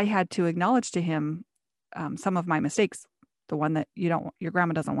I had to acknowledge to him some of my mistakes, the one that your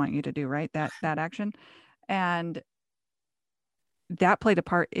grandma doesn't want you to do, right? That action. And that played a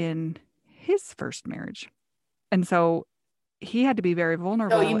part in his first marriage. And so he had to be very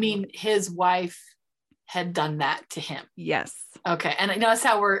vulnerable. So you mean his wife had done that to him? Yes. Okay. And notice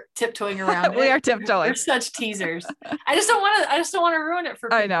how we're tiptoeing around. We are tiptoeing. We're such teasers. I just don't want to ruin it for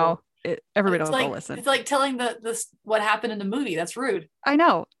people. I know. Everybody will like, listen. It's like telling what happened in the movie. That's rude. I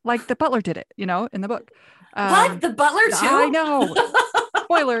know. Like the butler did it, in the book. What? The butler too? I know.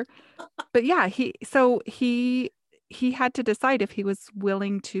 Spoiler. But yeah, he had to decide if he was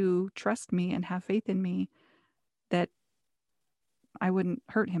willing to trust me and have faith in me that I wouldn't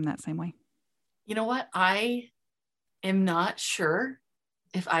hurt him that same way. You know what? I am not sure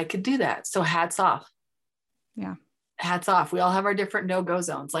if I could do that. So hats off. Yeah. Hats off. We all have our different no-go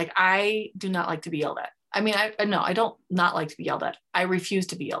zones. Like, I do not like to be yelled at. I mean, I don't not like to be yelled at. I refuse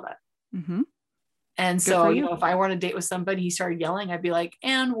to be yelled at. Mm-hmm. And so, if I were on a date with somebody, he started yelling, I'd be like,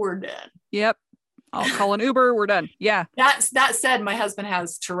 and we're done. Yep. I'll call an Uber. We're done. Yeah. That said, my husband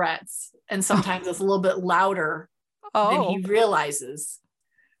has Tourette's, and sometimes it's a little bit louder than he realizes.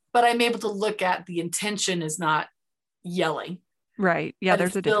 But I'm able to look at the intention is not yelling. Right. Yeah.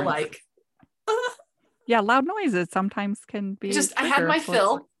 There's a difference. Like, yeah, loud noises sometimes can be. I had my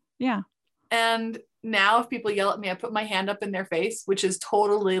fill. Yeah. And now if people yell at me, I put my hand up in their face, which is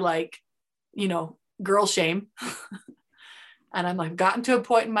totally like, girl shame. And I'm like, gotten to a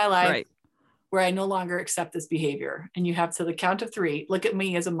point in my life where I no longer accept this behavior. And you have to the count of 3, look at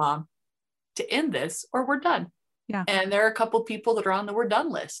me as a mom to end this, or we're done. Yeah. And there are a couple people that are on the we're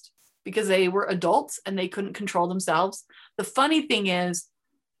done list because they were adults and they couldn't control themselves. The funny thing is,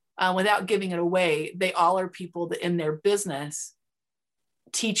 without giving it away, they all are people that in their business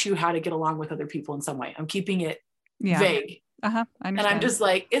teach you how to get along with other people in some way. I'm keeping it vague. I and I'm just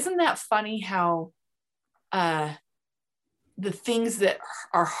like, isn't that funny how the things that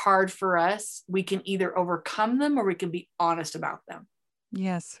are hard for us, we can either overcome them or we can be honest about them.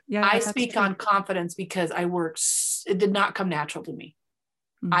 Yes. Yeah. I speak on confidence because it did not come natural to me.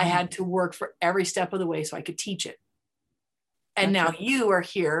 Mm-hmm. I had to work for every step of the way so I could teach it. And now you are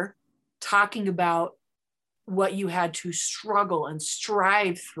here talking about what you had to struggle and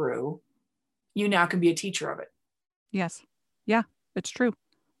strive through. You now can be a teacher of it. Yes. Yeah, it's true.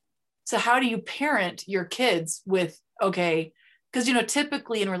 So how do you parent your kids with, because,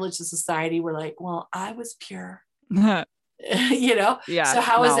 typically in religious society, we're like, well, I was pure, Yeah. So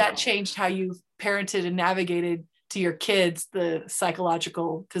how has that changed how you've parented and navigated to your kids, the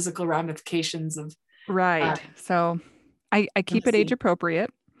psychological, physical ramifications of. Right. So I keep it age appropriate.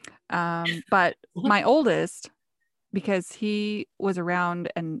 But my oldest, because he was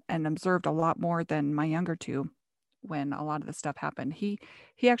around and observed a lot more than my younger two when a lot of the stuff happened, he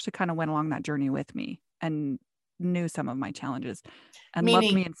actually kind of went along that journey with me and knew some of my challenges and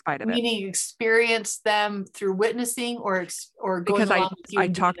loved me in spite of it. Meaning experienced them through witnessing or going because along with you I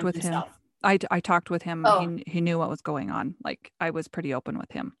talked with him. I talked with him. Oh. He knew what was going on. Like, I was pretty open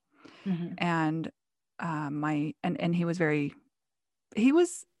with him. Mm-hmm. And he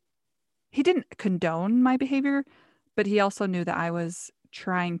was he didn't condone my behavior, but he also knew that I was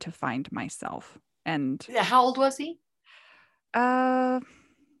trying to find myself. And how old was he?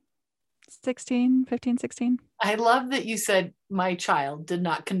 15, 16. I love that you said my child did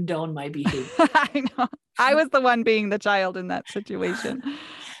not condone my behavior. I know. I was the one being the child in that situation.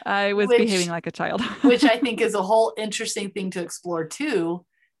 I was behaving like a child. Which I think is a whole interesting thing to explore too,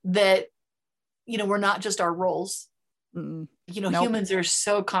 that, we're not just our roles. Nope. Humans are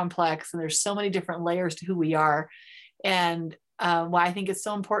so complex and there's so many different layers to who we are. And why I think it's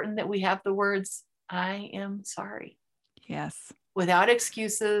so important that we have the words, I am sorry. Yes. Without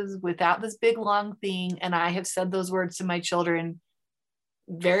excuses, without this big long thing. And I have said those words to my children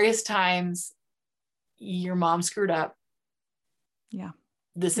various times. Your mom screwed up. Yeah.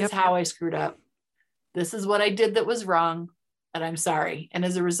 This is how I screwed up. This is what I did that was wrong. And I'm sorry. And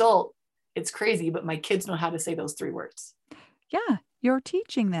as a result, it's crazy, but my kids know how to say those 3 words. Yeah. You're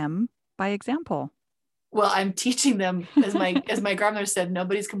teaching them by example. Well, I'm teaching them, as my grandmother said,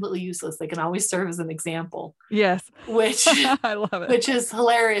 nobody's completely useless. They can always serve as an example. Yes. Which I love it. Which is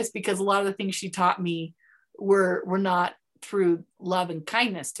hilarious because a lot of the things she taught me were not through love and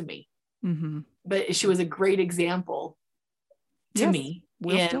kindness to me. Mm-hmm. But she was a great example to me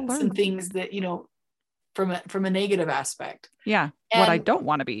in some things that, from a negative aspect. Yeah. What I don't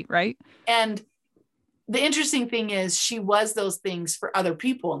want to be, right? And the interesting thing is she was those things for other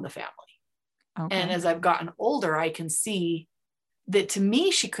people in the family. Okay. And as I've gotten older, I can see that to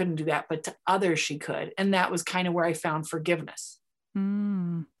me, she couldn't do that, but to others she could. And that was kind of where I found forgiveness.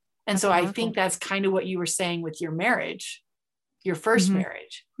 And That's so powerful. I think that's kind of what you were saying with your marriage, your first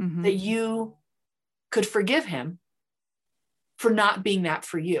marriage, that you could forgive him for not being that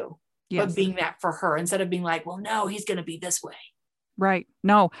for you, but being that for her, instead of being like, well, no, he's going to be this way. Right.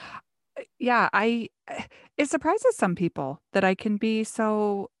 No. Yeah. It surprises some people that I can be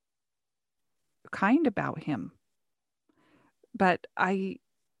so kind about him. But I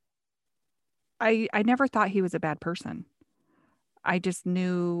never thought he was a bad person. I just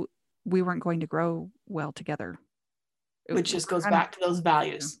knew we weren't going to grow well together. Which just goes back to those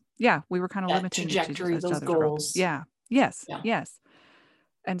values. Yeah, we were kind of That limiting trajectory, each those other's growth. goals. Yeah. Yes.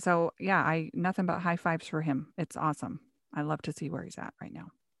 And so, nothing but high fives for him. It's awesome. I love to see where he's at right now.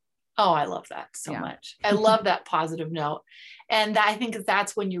 Oh, I love that so much. I love that positive note. And I think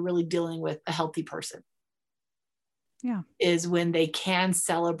that's when you're really dealing with a healthy person. Yeah. Is when they can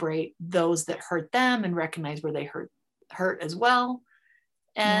celebrate those that hurt them and recognize where they hurt as well.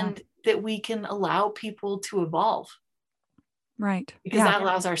 And that we can allow people to evolve. Right. Because that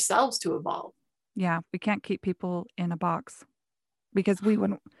allows ourselves to evolve. Yeah. We can't keep people in a box because we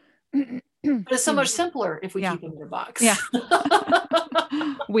wouldn't. But it's so much simpler if we keep them in a box. Yeah.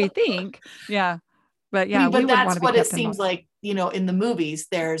 We think. Yeah. But but that's what it seems like, in the movies,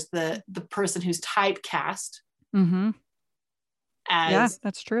 there's the person who's typecast. As,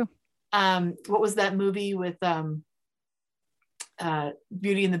 that's true. What was that movie with Beauty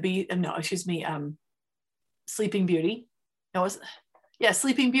and the Beast? No, excuse me. Sleeping Beauty. No,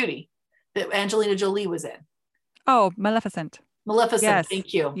 Sleeping Beauty that Angelina Jolie was in. Oh, Maleficent. Yes.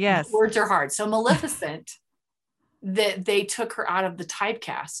 Thank you. Yes. Words are hard. So Maleficent, that they took her out of the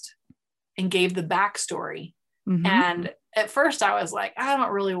typecast and gave the backstory. And at first I was like, I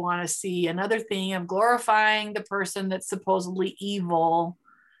don't really want to see another thing of glorifying the person that's supposedly evil.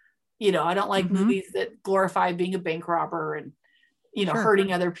 I don't like movies that glorify being a bank robber and,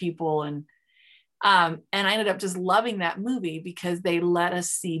 hurting other people. And I ended up just loving that movie because they let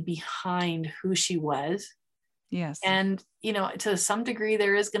us see behind who she was. Yes. And, to some degree,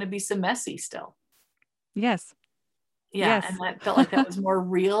 there is going to be some messy still. Yes. Yeah. And I felt like that was more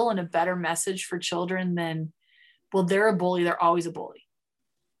real and a better message for children than, well, they're a bully. They're always a bully.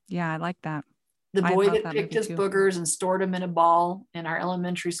 Yeah. I like that. The boy that picked his boogers and stored them in a ball in our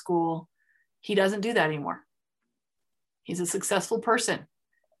elementary school, he doesn't do that anymore. He's a successful person.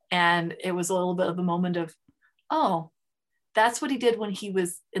 And it was a little bit of a moment of, oh, that's what he did when he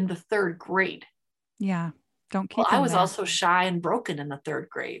was in the 3rd grade. Yeah. Don't keep I was also shy and broken in the 3rd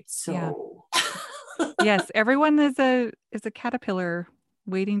grade. So yes, everyone is a caterpillar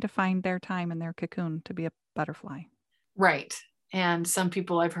waiting to find their time in their cocoon to be a butterfly. Right. And some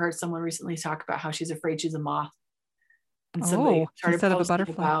people, I've heard someone recently talk about how she's afraid she's a moth. And somebody started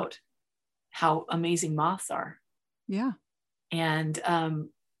posting about how amazing moths are. Yeah. And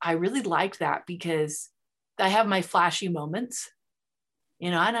I really liked that because I have my flashy moments.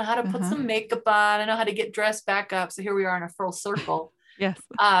 I know how to put some makeup on. I know how to get dressed back up. So here we are in a full circle. Yes.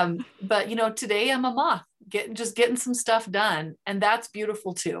 But today I'm a moth, getting some stuff done. And that's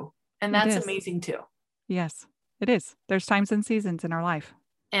beautiful too. And that's amazing too. Yes, it is. There's times and seasons in our life.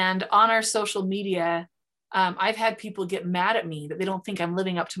 And on our social media, I've had people get mad at me that they don't think I'm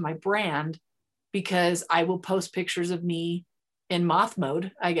living up to my brand because I will post pictures of me in moth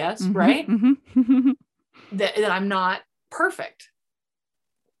mode, I guess, right? That I'm not perfect.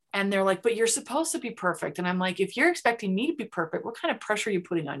 And they're like, but you're supposed to be perfect. And I'm like, if you're expecting me to be perfect, what kind of pressure are you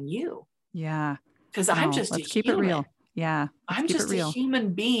putting on you? Yeah. Because I'm just let's keep it real. Yeah. I'm just a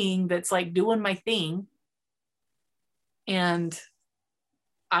human being that's like doing my thing. And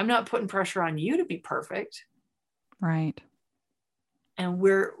I'm not putting pressure on you to be perfect. Right. And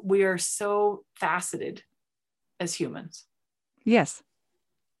we are so faceted as humans. Yes,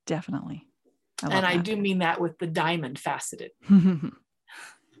 definitely. I do mean that with the diamond faceted.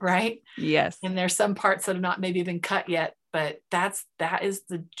 Right? Yes. And there's some parts that have not maybe been cut yet, but that is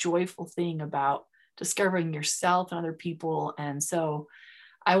the joyful thing about discovering yourself and other people. And so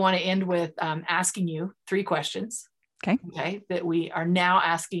I want to end with asking you 3 questions. Okay. That we are now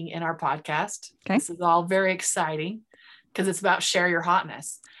asking in our podcast. Okay. This is all very exciting because it's about share your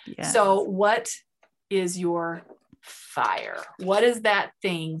hotness. Yes. So what is your fire? What is that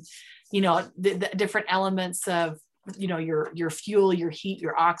thing, the different elements of, your fuel, your heat,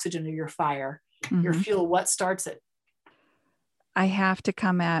 your oxygen, or your fire, your fuel, what starts it? I have to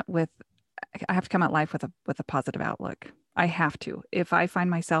come at life with a positive outlook. I have to. If I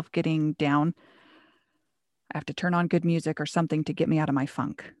find myself getting down, I have to turn on good music or something to get me out of my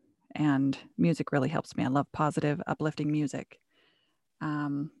funk. And music really helps me. I love positive, uplifting music.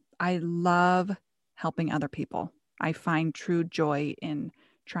 I love helping other people. I find true joy in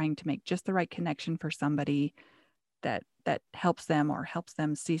trying to make just the right connection for somebody that helps them or helps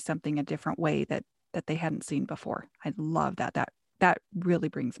them see something a different way that they hadn't seen before. I love that. That really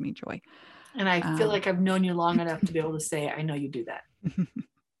brings me joy. And I feel like I've known you long enough to be able to say, I know you do that.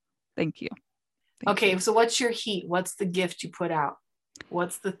 Thank you. Okay, so what's your heat? What's the gift you put out?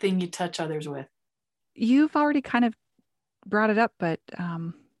 What's the thing you touch others with? You've already kind of brought it up, but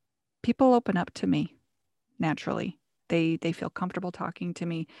people open up to me naturally. They feel comfortable talking to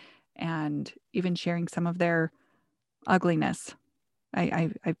me and even sharing some of their ugliness.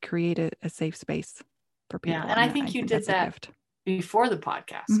 I've created a safe space for people. Yeah, and I think you did that before the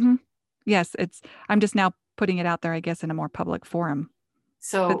podcast. Mm-hmm. Yes, I'm just now putting it out there, I guess, in a more public forum.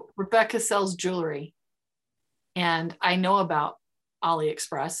 So Rebekah sells jewelry, and I know about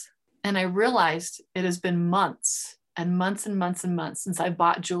AliExpress, and I realized it has been months and months and months and months since I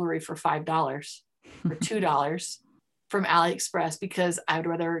bought jewelry for $5 or $2 from AliExpress, because I would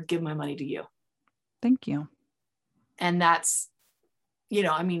rather give my money to you. Thank you. And that's,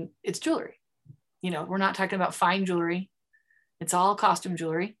 it's jewelry. We're not talking about fine jewelry. It's all costume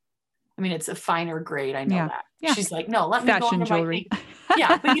jewelry. I mean, it's a finer grade. I know that. Yeah. She's like, no, let me go into jewelry.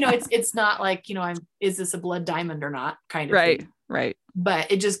 Yeah, but it's not like, is this a blood diamond or not kind of thing. Right.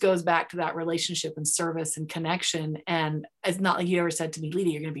 But it just goes back to that relationship and service and connection. And it's not like you ever said to me, Lita,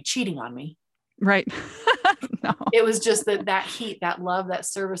 you're going to be cheating on me. Right. No. It was just that heat, that love, that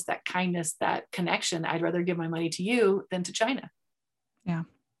service, that kindness, that connection. I'd rather give my money to you than to China. Yeah.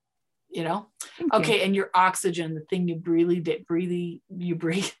 Okay. You. And your oxygen, the thing you breathe,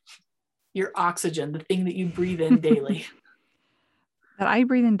 your oxygen, the thing that you breathe in daily. That I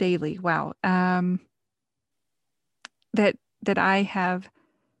breathe in daily. Wow. That I have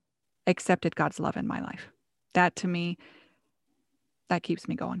accepted God's love in my life. That to me, that keeps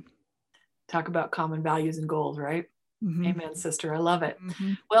me going. Talk about common values and goals, right? Mm-hmm. Amen, sister. I love it.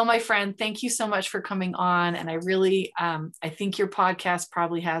 Mm-hmm. Well, my friend, thank you so much for coming on. And I really, I think your podcast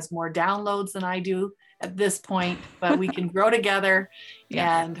probably has more downloads than I do at this point, but we can grow together. Yes.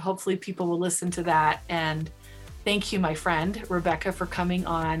 And hopefully people will listen to that. And thank you, my friend, Rebekah, for coming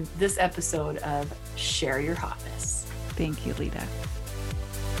on this episode of Share Your Hotness. Thank you, Lita.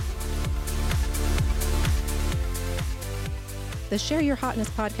 The Share Your Hotness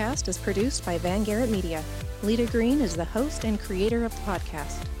podcast is produced by Van Garrett Media. Lita Green is the host and creator of the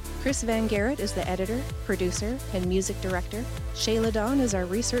podcast. Chris Van Garrett is the editor, producer, and music director. Shayla Dawn is our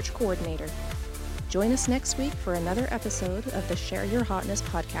research coordinator. Join us next week for another episode of the Share Your Hotness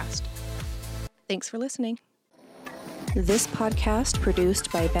podcast. Thanks for listening. This podcast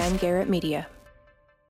produced by Van Garrett Media.